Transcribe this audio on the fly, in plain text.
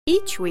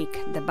Each week,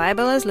 the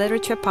Bible as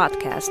Literature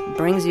podcast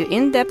brings you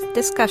in-depth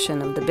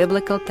discussion of the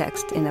biblical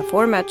text in a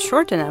format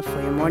short enough for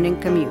your morning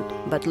commute,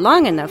 but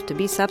long enough to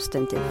be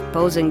substantive,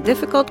 posing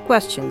difficult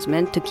questions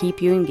meant to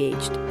keep you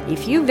engaged.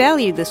 If you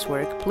value this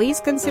work, please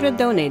consider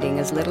donating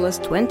as little as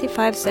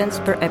 25 cents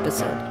per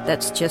episode.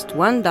 That's just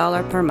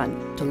 $1 per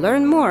month. To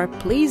learn more,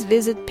 please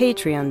visit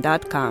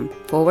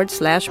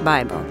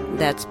patreon.com/Bible.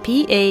 That's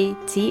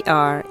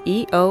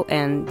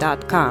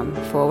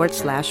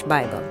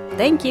patreon.com/Bible.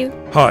 Thank you.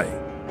 Hi.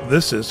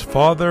 This is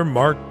Father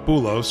Mark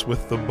Boulos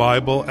with the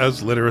Bible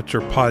as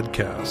Literature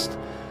podcast.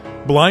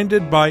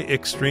 Blinded by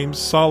extreme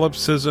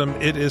solipsism,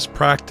 it is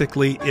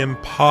practically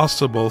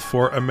impossible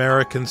for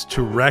Americans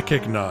to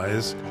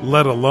recognize,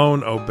 let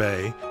alone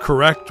obey,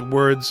 correct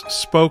words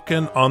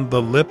spoken on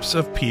the lips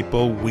of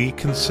people we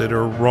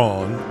consider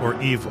wrong or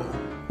evil.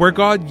 Where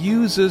God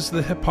uses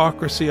the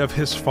hypocrisy of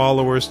his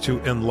followers to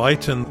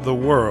enlighten the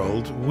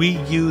world, we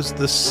use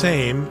the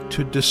same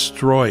to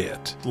destroy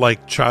it.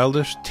 Like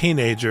childish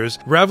teenagers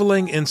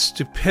reveling in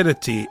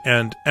stupidity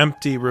and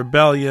empty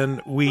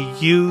rebellion, we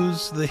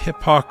use the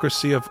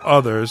hypocrisy of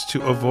others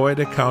to avoid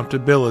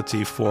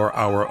accountability for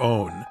our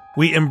own.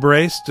 We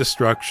embrace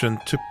destruction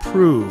to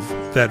prove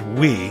that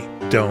we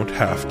don't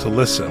have to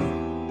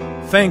listen.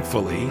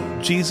 Thankfully,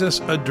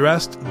 Jesus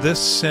addressed this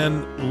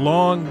sin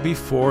long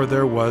before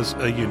there was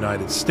a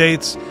United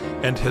States,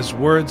 and his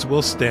words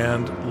will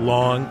stand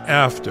long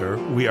after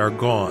we are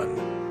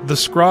gone. The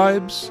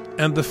scribes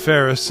and the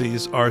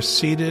Pharisees are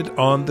seated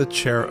on the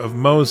chair of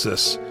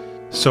Moses,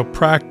 so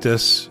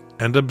practice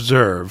and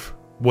observe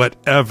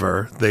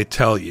whatever they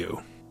tell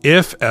you.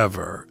 If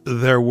ever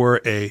there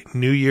were a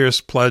New Year's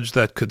pledge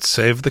that could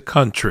save the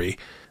country,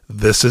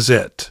 this is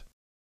it.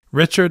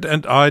 Richard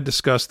and I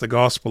discuss the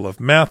Gospel of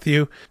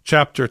Matthew,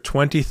 chapter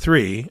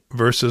 23,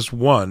 verses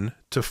 1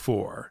 to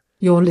 4.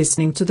 You're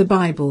listening to the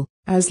Bible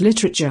as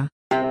Literature.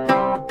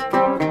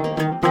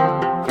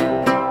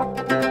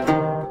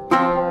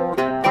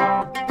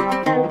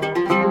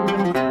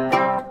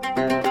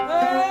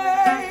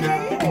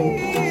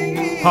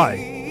 Hi,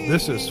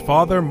 this is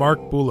Father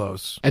Mark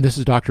Boulos. And this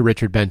is Dr.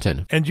 Richard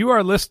Benton. And you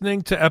are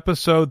listening to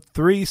episode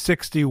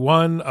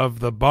 361 of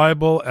the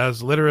Bible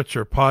as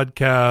Literature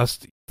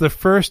podcast. The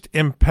first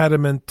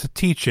impediment to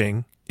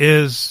teaching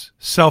is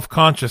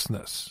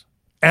self-consciousness,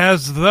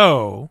 as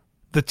though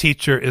the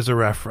teacher is a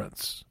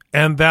reference.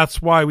 And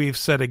that's why we've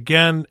said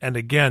again and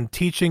again,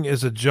 teaching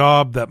is a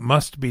job that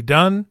must be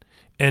done.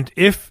 And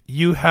if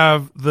you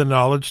have the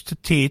knowledge to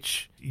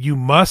teach, you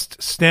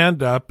must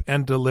stand up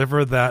and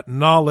deliver that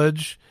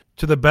knowledge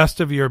to the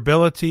best of your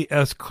ability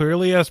as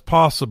clearly as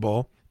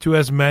possible to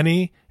as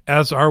many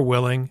as are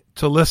willing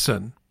to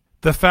listen.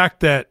 The fact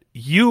that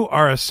you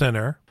are a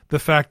sinner, the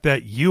fact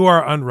that you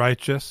are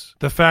unrighteous,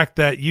 the fact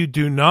that you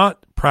do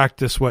not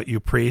practice what you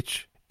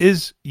preach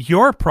is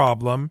your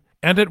problem,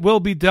 and it will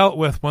be dealt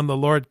with when the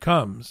Lord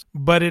comes.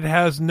 But it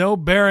has no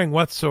bearing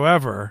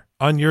whatsoever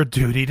on your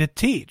duty to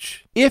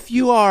teach. If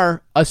you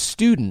are a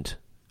student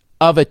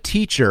of a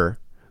teacher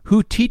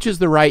who teaches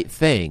the right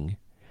thing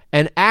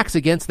and acts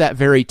against that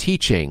very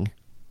teaching,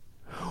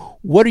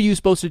 what are you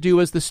supposed to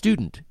do as the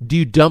student? Do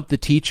you dump the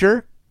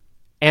teacher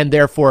and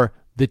therefore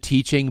the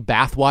teaching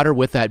bathwater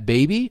with that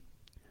baby?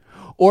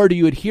 Or do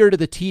you adhere to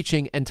the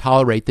teaching and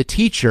tolerate the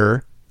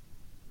teacher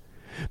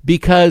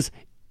because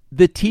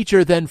the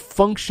teacher then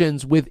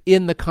functions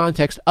within the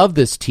context of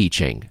this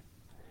teaching?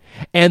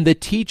 And the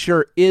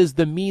teacher is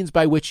the means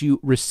by which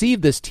you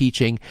receive this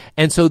teaching,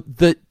 and so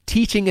the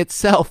teaching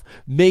itself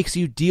makes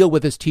you deal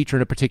with this teacher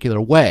in a particular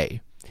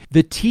way.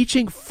 The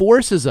teaching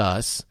forces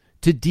us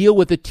to deal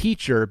with the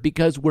teacher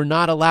because we're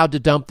not allowed to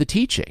dump the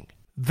teaching.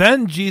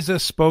 Then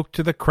Jesus spoke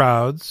to the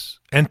crowds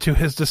and to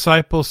his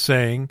disciples,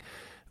 saying,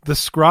 "The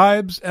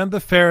scribes and the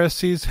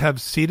Pharisees have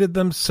seated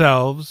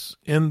themselves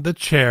in the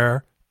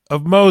chair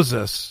of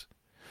Moses.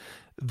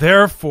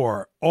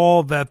 Therefore,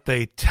 all that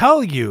they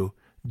tell you,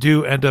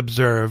 do and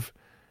observe,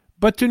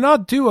 but do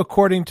not do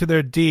according to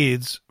their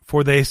deeds,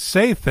 for they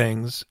say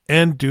things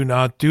and do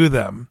not do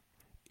them."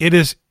 It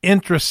is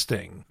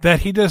interesting that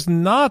he does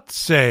not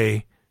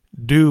say,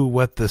 "Do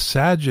what the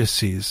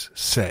Sadducees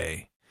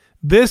say."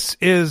 This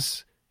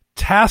is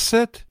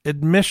tacit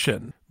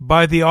admission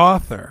by the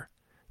author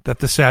that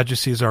the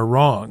Sadducees are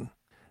wrong,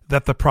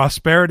 that the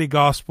prosperity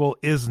gospel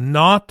is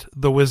not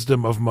the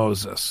wisdom of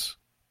Moses,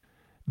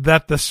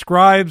 that the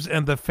scribes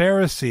and the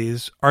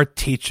Pharisees are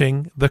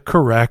teaching the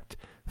correct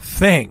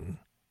thing.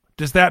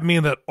 Does that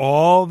mean that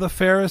all the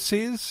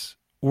Pharisees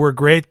were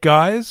great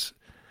guys?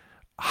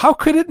 How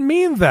could it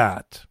mean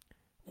that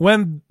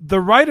when the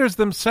writers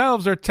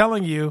themselves are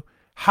telling you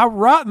how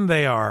rotten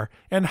they are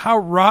and how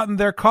rotten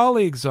their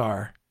colleagues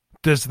are?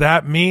 Does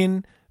that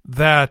mean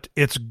that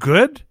it's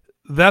good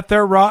that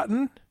they're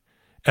rotten?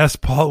 As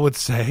Paul would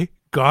say,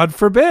 God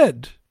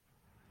forbid.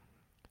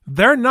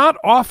 They're not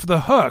off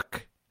the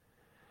hook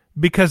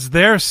because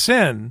their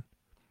sin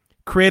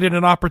created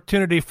an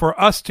opportunity for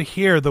us to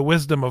hear the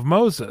wisdom of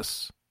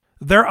Moses.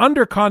 They're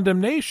under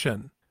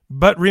condemnation,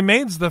 but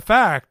remains the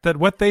fact that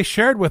what they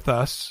shared with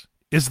us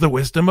is the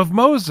wisdom of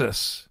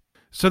Moses.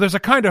 So there's a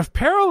kind of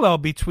parallel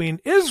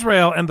between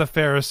Israel and the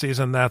Pharisees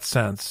in that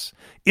sense.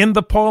 In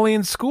the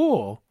Pauline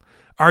school,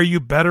 are you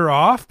better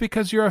off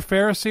because you're a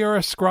Pharisee or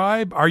a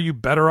scribe? Are you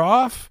better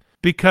off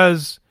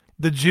because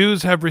the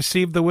Jews have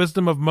received the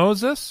wisdom of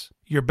Moses?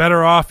 You're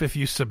better off if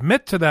you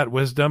submit to that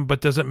wisdom,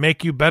 but does it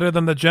make you better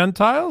than the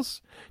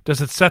Gentiles? Does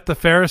it set the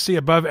Pharisee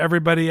above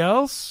everybody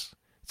else?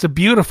 It's a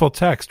beautiful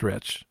text,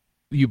 Rich.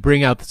 You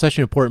bring out such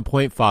an important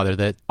point, Father,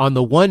 that on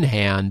the one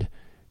hand,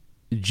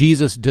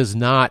 Jesus does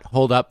not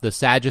hold up the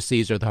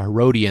Sadducees or the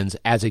Herodians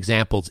as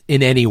examples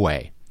in any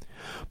way,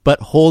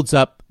 but holds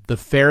up the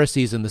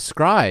Pharisees and the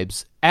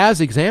scribes as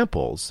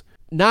examples,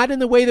 not in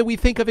the way that we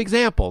think of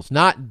examples,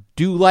 not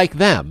do like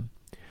them,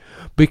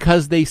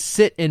 because they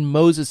sit in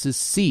Moses'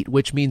 seat,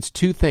 which means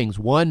two things.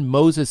 One,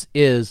 Moses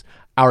is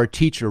our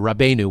teacher,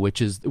 Rabbeinu,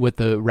 which is what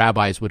the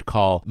rabbis would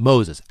call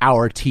Moses,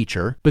 our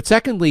teacher. But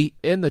secondly,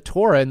 in the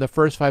Torah, in the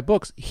first 5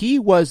 books, he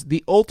was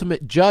the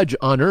ultimate judge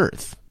on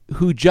earth,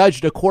 who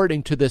judged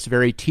according to this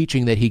very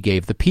teaching that he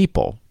gave the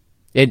people.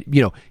 And,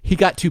 he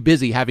got too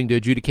busy having to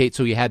adjudicate,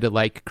 so he had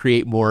to,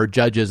 create more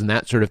judges and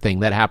that sort of thing.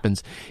 That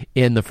happens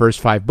in the first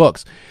 5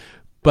 books.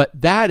 But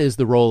that is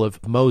the role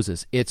of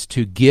Moses. It's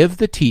to give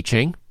the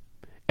teaching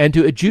and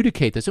to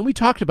adjudicate this. And we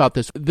talked about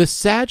this. The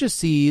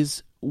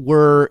Sadducees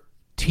were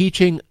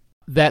teaching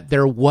that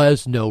there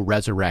was no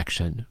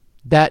resurrection,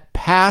 that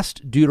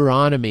past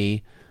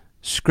Deuteronomy,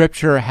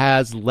 Scripture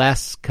has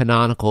less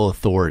canonical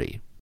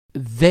authority.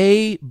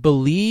 They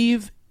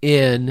believe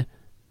in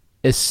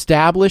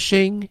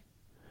establishing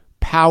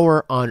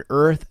power on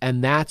earth,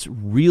 and that's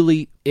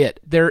really it.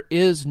 There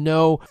is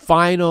no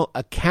final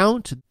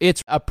account.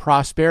 It's a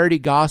prosperity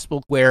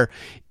gospel where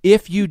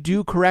if you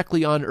do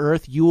correctly on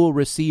earth, you will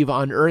receive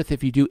on earth.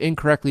 If you do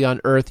incorrectly on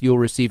earth, you'll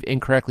receive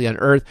incorrectly on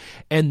earth.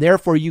 And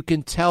therefore, you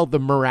can tell the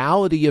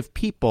morality of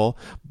people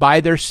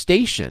by their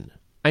station.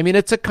 I mean,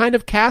 it's a kind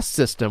of caste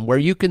system where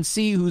you can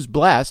see who's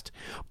blessed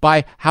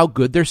by how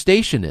good their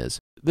station is.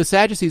 The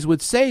Sadducees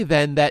would say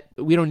then that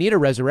we don't need a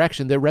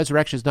resurrection. The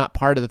resurrection is not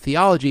part of the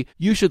theology.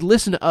 You should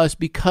listen to us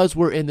because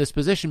we're in this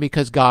position,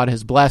 because God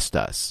has blessed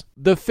us.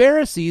 The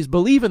Pharisees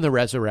believe in the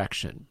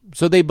resurrection,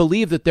 so they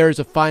believe that there is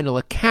a final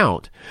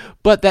account,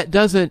 but that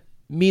doesn't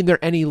mean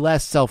they're any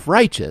less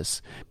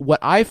self-righteous. What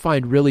I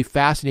find really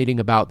fascinating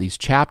about these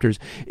chapters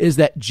is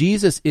that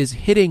Jesus is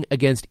hitting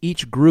against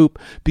each group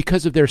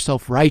because of their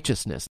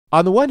self-righteousness.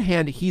 On the one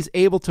hand, he's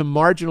able to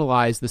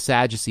marginalize the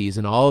Sadducees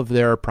and all of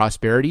their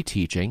prosperity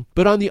teaching,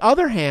 but on the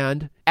other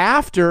hand,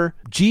 after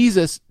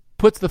Jesus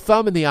puts the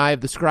thumb in the eye of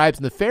the scribes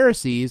and the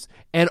Pharisees,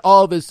 and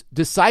all of his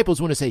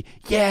disciples want to say,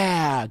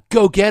 "Yeah,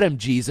 go get him,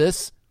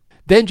 Jesus,"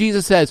 then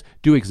Jesus says,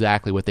 "Do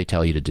exactly what they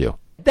tell you to do."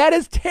 That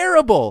is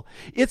terrible.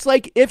 It's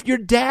like if your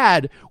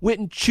dad went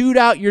and chewed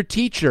out your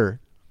teacher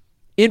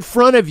in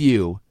front of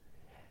you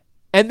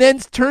and then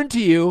turned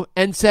to you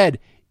and said,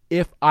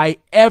 "If I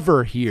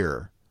ever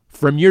hear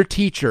from your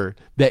teacher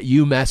that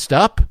you messed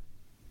up,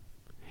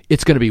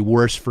 it's going to be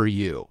worse for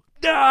you."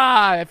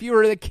 If you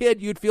were a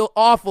kid, you'd feel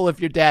awful if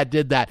your dad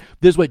did that.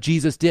 This is what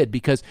Jesus did,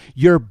 because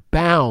you're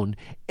bound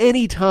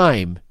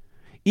anytime.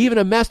 Even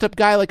a messed up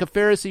guy like a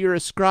Pharisee or a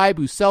scribe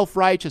who's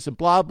self-righteous and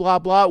blah, blah,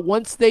 blah,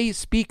 once they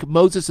speak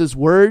Moses'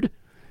 word,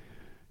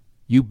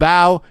 you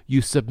bow,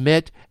 you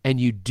submit, and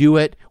you do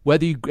it.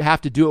 Whether you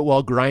have to do it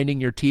while grinding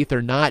your teeth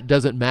or not,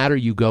 doesn't matter.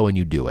 You go and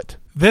you do it.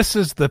 This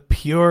is the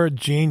pure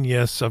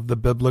genius of the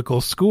biblical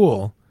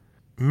school.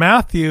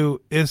 Matthew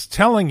is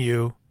telling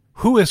you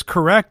who is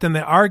correct in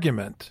the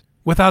argument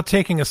without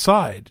taking a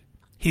side.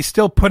 He's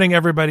still putting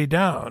everybody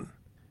down.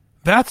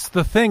 That's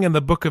the thing in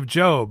the book of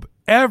Job.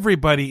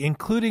 Everybody,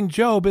 including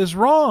Job, is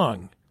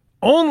wrong.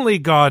 Only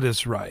God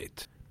is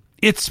right.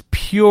 It's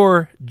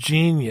pure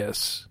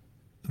genius.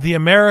 The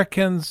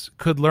Americans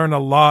could learn a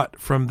lot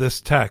from this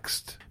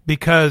text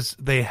because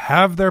they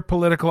have their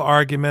political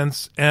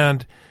arguments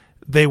and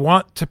they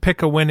want to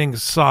pick a winning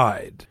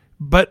side.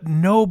 But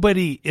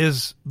nobody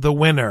is the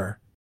winner.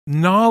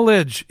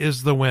 Knowledge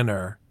is the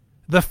winner.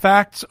 The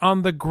facts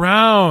on the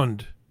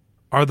ground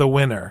are the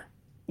winner.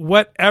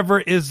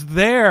 Whatever is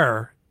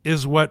there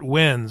is what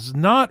wins,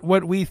 not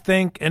what we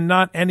think and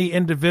not any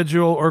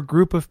individual or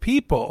group of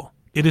people.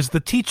 It is the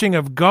teaching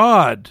of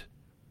God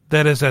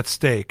that is at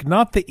stake,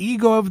 not the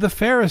ego of the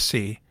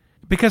Pharisee.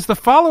 Because the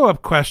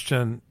follow-up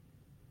question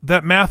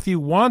that Matthew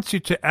wants you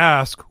to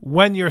ask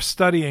when you're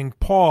studying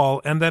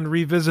Paul and then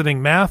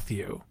revisiting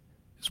Matthew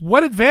is,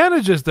 what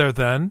advantage is there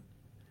then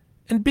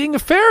in being a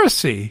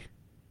Pharisee?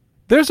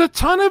 There's a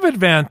ton of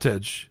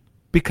advantage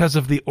because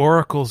of the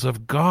oracles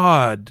of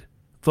God,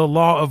 the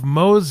law of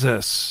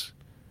Moses.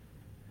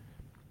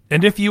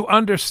 And if you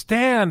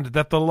understand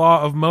that the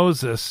law of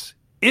Moses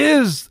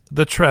is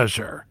the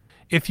treasure,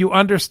 if you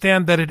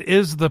understand that it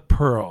is the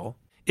pearl,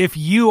 if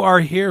you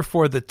are here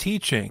for the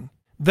teaching,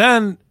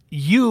 then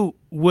you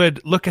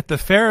would look at the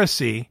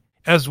Pharisee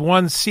as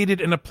one seated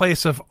in a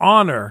place of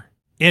honor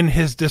in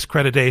his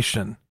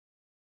discreditation.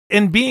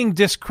 In being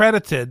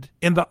discredited,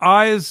 in the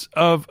eyes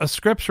of a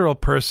scriptural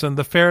person,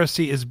 the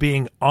Pharisee is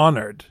being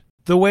honored,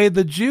 the way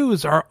the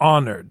Jews are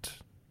honored.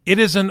 It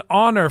is an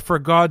honor for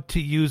God to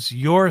use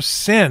your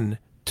sin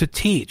to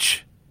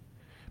teach,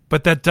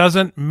 but that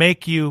doesn't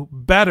make you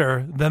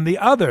better than the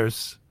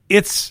others.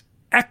 It's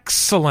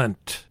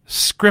excellent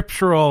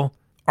scriptural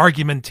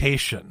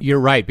argumentation. You're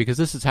right, because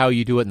this is how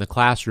you do it in the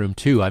classroom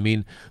too. I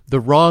mean, the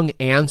wrong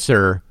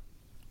answer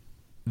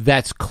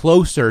that's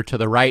closer to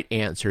the right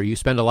answer, you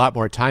spend a lot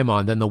more time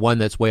on than the one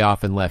that's way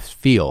off in left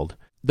field.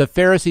 The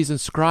Pharisees and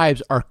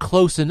scribes are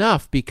close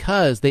enough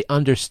because they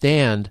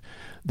understand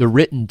the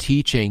written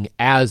teaching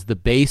as the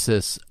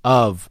basis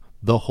of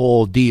the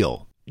whole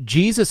deal.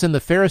 Jesus and the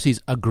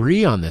Pharisees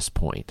agree on this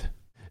point.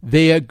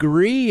 They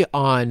agree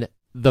on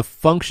the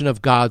function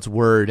of God's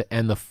word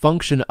and the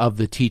function of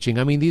the teaching.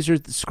 I mean, these are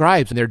the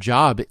scribes, and their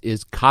job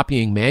is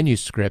copying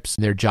manuscripts,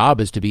 and their job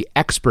is to be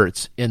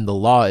experts in the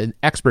law and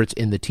experts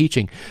in the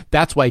teaching.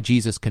 That's why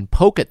Jesus can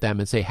poke at them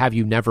and say, have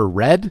you never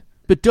read?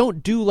 But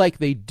don't do like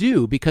they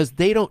do, because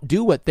they don't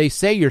do what they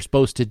say you're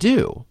supposed to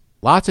do.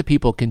 Lots of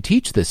people can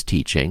teach this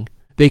teaching.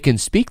 They can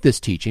speak this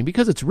teaching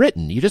because it's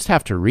written. You just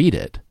have to read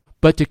it.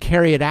 But to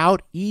carry it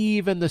out,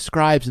 even the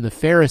scribes and the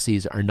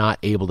Pharisees are not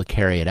able to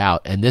carry it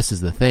out. And this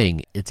is the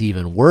thing. It's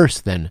even worse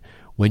than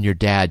when your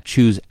dad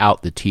chews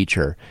out the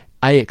teacher.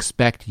 I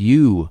expect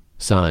you,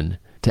 son,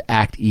 to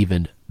act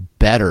even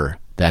better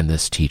than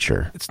this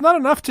teacher. It's not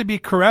enough to be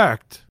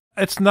correct.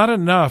 It's not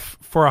enough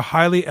for a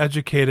highly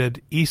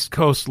educated East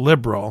Coast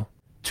liberal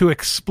to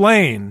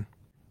explain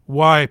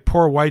why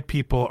poor white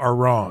people are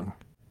wrong.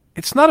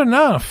 It's not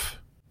enough.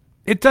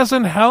 It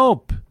doesn't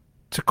help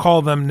to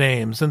call them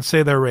names and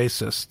say they're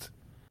racist.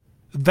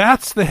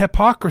 That's the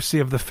hypocrisy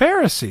of the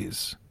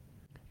Pharisees.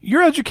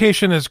 Your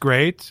education is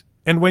great,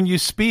 and when you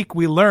speak,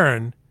 we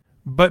learn.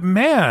 But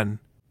man,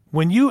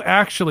 when you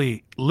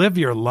actually live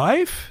your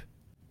life,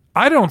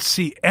 I don't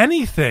see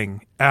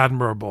anything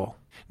admirable.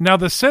 Now,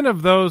 the sin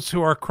of those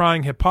who are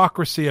crying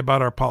hypocrisy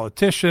about our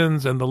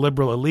politicians and the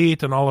liberal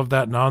elite and all of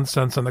that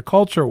nonsense and the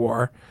culture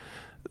war,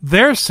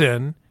 their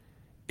sin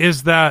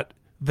is that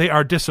they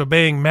are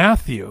disobeying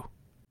Matthew.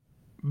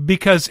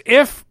 Because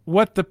if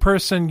what the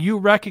person you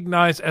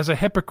recognize as a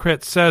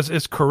hypocrite says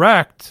is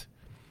correct,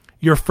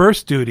 your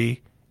first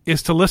duty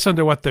is to listen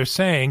to what they're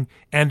saying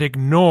and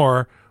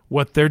ignore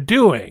what they're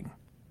doing.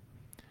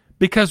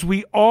 Because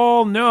we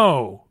all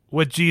know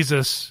what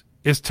Jesus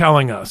is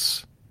telling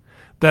us,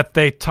 that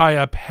they tie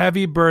up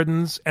heavy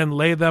burdens and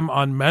lay them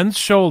on men's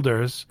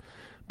shoulders,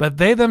 but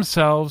they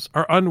themselves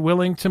are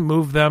unwilling to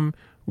move them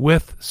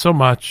with so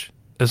much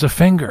as a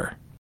finger.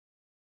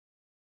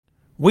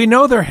 We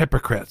know they're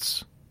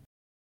hypocrites.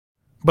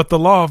 But the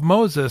law of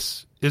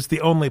Moses is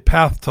the only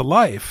path to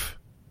life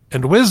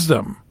and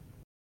wisdom.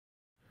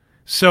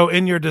 So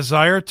in your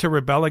desire to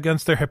rebel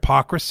against their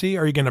hypocrisy,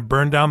 are you going to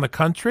burn down the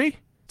country?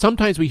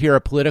 Sometimes we hear a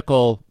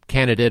political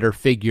candidate or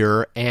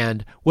figure,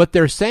 and what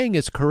they're saying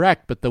is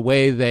correct, but the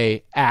way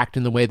they act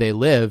and the way they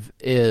live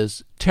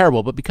is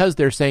terrible. But because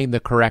they're saying the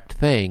correct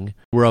thing,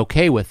 we're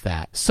okay with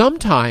that.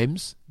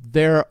 Sometimes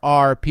there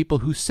are people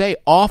who say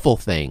awful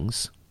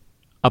things,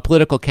 a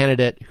political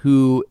candidate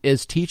who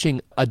is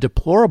teaching a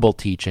deplorable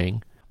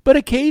teaching, but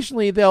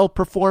occasionally they'll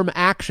perform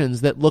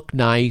actions that look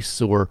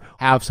nice or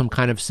have some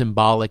kind of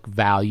symbolic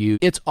value.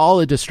 It's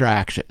all a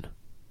distraction.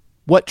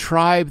 What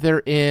tribe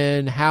they're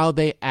in, how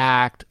they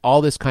act,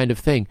 all this kind of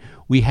thing.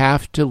 We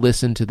have to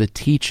listen to the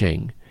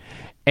teaching.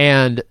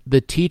 And the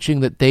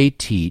teaching that they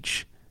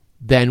teach,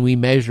 then we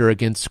measure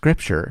against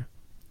Scripture.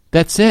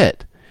 That's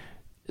it.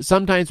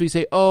 Sometimes we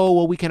say, oh,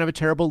 well, we can have a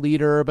terrible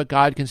leader, but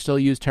God can still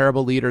use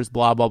terrible leaders,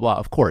 blah, blah, blah.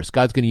 Of course,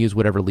 God's going to use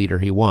whatever leader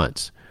he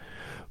wants.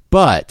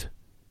 But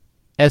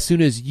as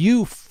soon as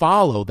you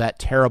follow that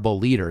terrible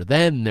leader,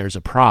 then there's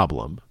a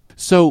problem.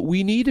 So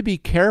we need to be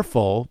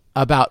careful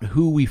about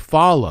who we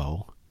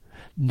follow,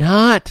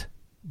 not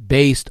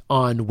based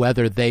on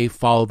whether they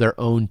follow their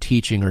own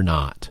teaching or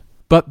not,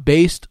 but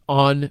based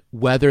on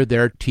whether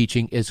their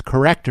teaching is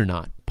correct or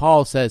not.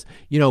 Paul says,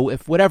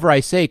 if whatever I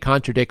say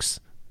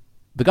contradicts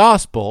the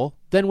gospel,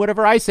 then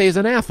whatever I say is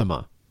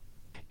anathema.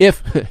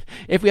 If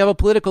we have a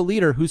political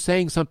leader who's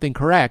saying something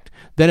correct,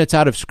 then it's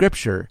out of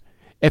Scripture.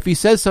 If he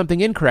says something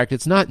incorrect,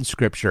 it's not in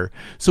Scripture.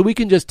 So we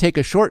can just take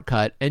a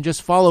shortcut and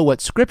just follow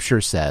what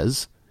Scripture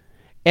says,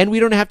 and we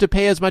don't have to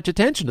pay as much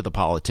attention to the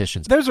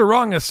politicians. There's a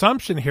wrong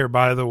assumption here,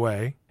 by the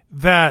way,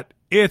 that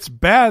it's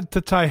bad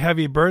to tie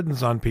heavy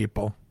burdens on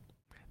people.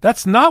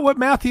 That's not what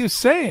Matthew's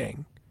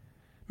saying.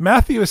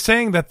 Matthew is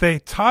saying that they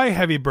tie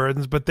heavy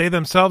burdens, but they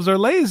themselves are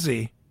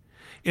lazy.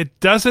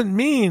 It doesn't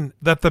mean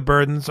that the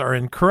burdens are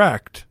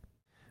incorrect.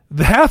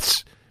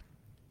 That's,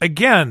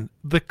 again,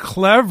 the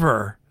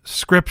clever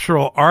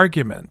scriptural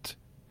argument.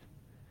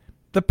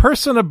 The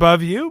person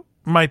above you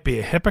might be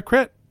a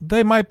hypocrite.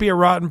 They might be a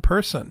rotten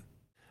person.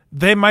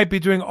 They might be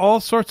doing all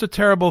sorts of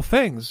terrible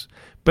things.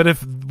 But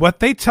if what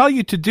they tell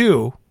you to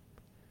do,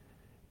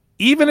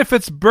 even if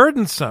it's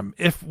burdensome,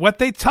 if what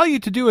they tell you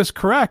to do is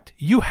correct,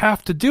 you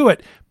have to do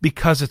it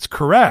because it's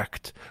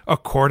correct,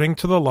 according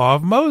to the law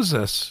of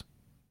Moses.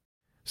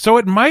 So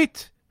it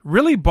might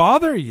really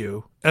bother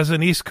you as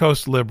an East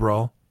Coast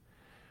liberal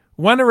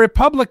when a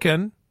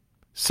Republican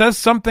says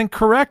something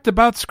correct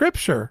about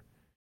Scripture.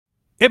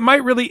 It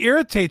might really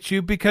irritate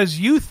you because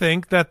you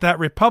think that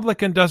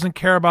Republican doesn't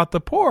care about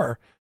the poor.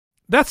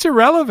 That's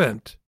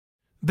irrelevant.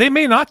 They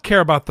may not care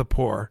about the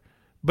poor,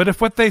 but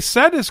if what they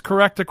said is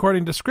correct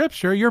according to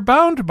Scripture, you're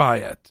bound by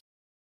it.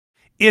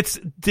 It's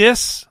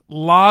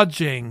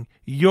dislodging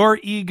your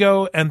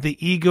ego and the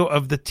ego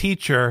of the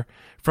teacher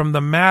from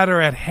the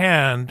matter at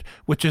hand,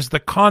 which is the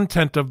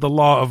content of the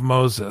law of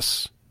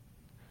Moses,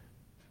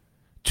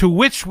 to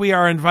which we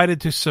are invited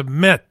to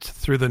submit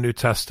through the New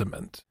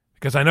Testament.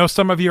 Because I know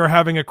some of you are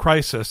having a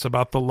crisis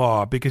about the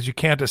law because you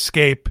can't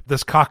escape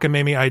this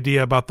cockamamie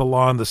idea about the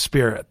law and the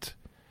Spirit.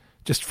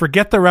 Just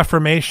forget the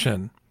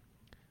Reformation.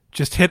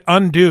 Just hit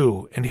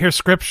undo and hear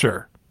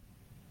Scripture.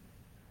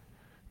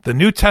 The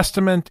New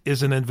Testament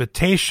is an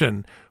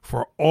invitation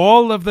for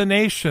all of the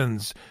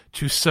nations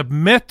to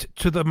submit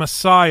to the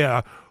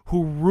Messiah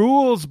who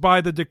rules by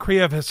the decree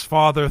of his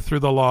Father through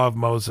the law of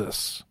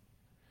Moses.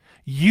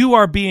 You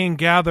are being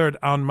gathered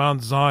on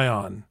Mount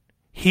Zion,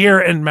 here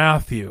in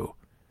Matthew,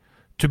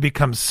 to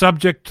become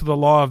subject to the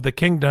law of the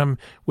kingdom,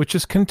 which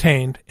is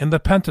contained in the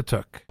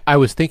Pentateuch. I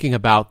was thinking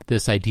about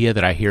this idea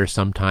that I hear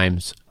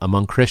sometimes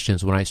among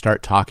Christians when I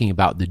start talking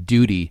about the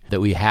duty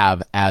that we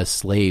have as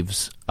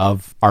slaves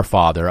of our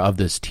Father, of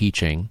this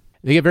teaching.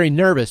 They get very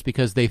nervous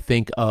because they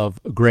think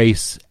of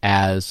grace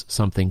as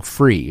something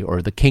free,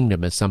 or the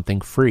kingdom as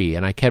something free.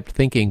 And I kept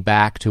thinking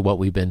back to what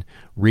we've been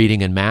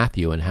reading in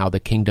Matthew and how the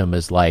kingdom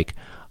is like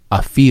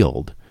a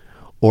field,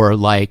 or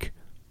like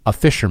a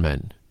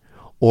fisherman,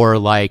 or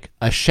like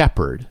a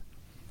shepherd.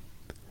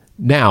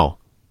 Now,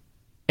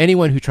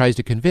 anyone who tries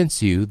to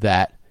convince you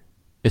that,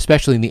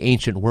 especially in the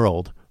ancient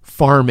world,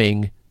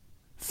 farming,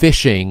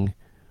 fishing,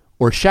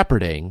 or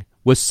shepherding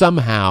was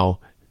somehow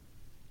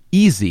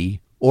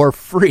easy or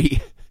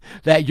free,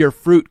 that your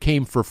fruit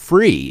came for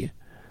free,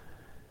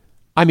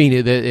 I mean,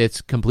 it's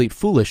complete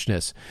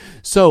foolishness.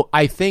 So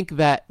I think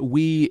that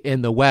we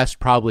in the West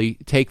probably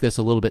take this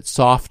a little bit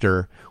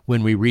softer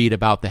when we read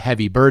about the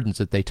heavy burdens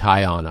that they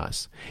tie on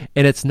us.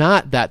 And it's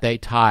not that they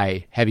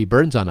tie heavy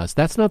burdens on us.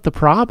 That's not the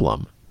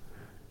problem.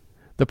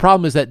 The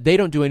problem is that they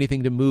don't do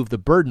anything to move the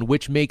burden,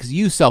 which makes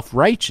you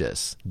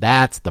self-righteous.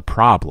 That's the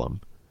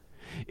problem.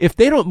 If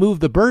they don't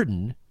move the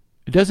burden,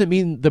 it doesn't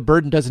mean the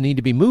burden doesn't need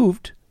to be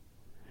moved.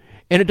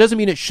 And it doesn't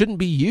mean it shouldn't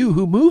be you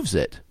who moves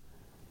it.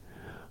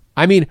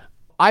 I mean,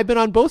 I've been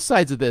on both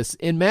sides of this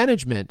in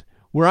management,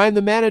 where I'm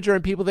the manager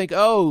and people think,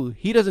 oh,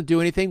 he doesn't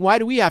do anything. Why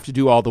do we have to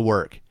do all the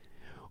work?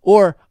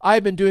 Or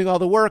I've been doing all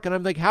the work and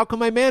I'm like, how come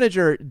my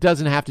manager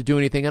doesn't have to do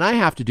anything and I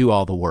have to do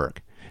all the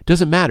work?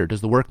 Doesn't matter.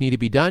 Does the work need to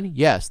be done?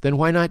 Yes. Then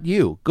why not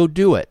you? Go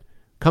do it.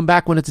 Come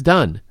back when it's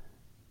done.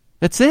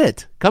 That's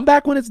it. Come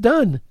back when it's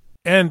done.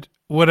 And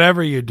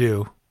whatever you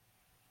do,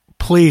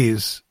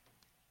 please,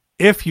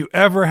 if you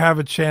ever have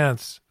a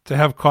chance to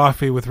have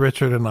coffee with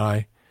Richard and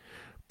I,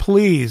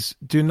 please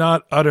do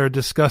not utter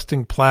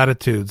disgusting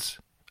platitudes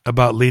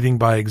about leading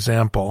by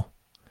example.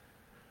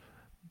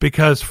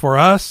 Because for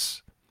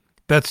us,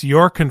 that's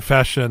your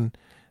confession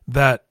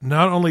that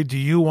not only do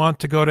you want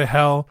to go to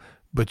hell,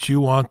 but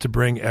you want to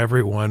bring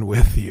everyone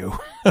with you.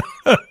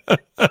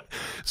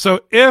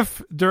 So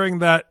if during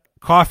that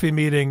coffee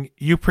meeting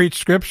you preach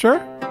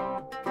Scripture,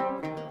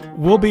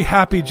 we'll be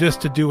happy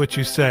just to do what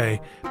you say,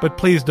 but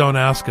please don't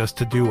ask us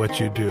to do what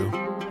you do.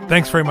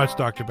 Thanks very much,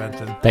 Dr.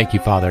 Benton. Thank you,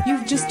 Father.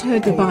 You've just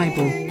heard the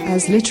Bible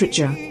as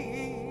Literature.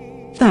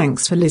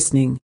 Thanks for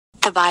listening.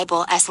 The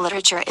Bible as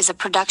Literature is a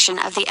production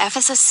of the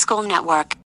Ephesus School Network.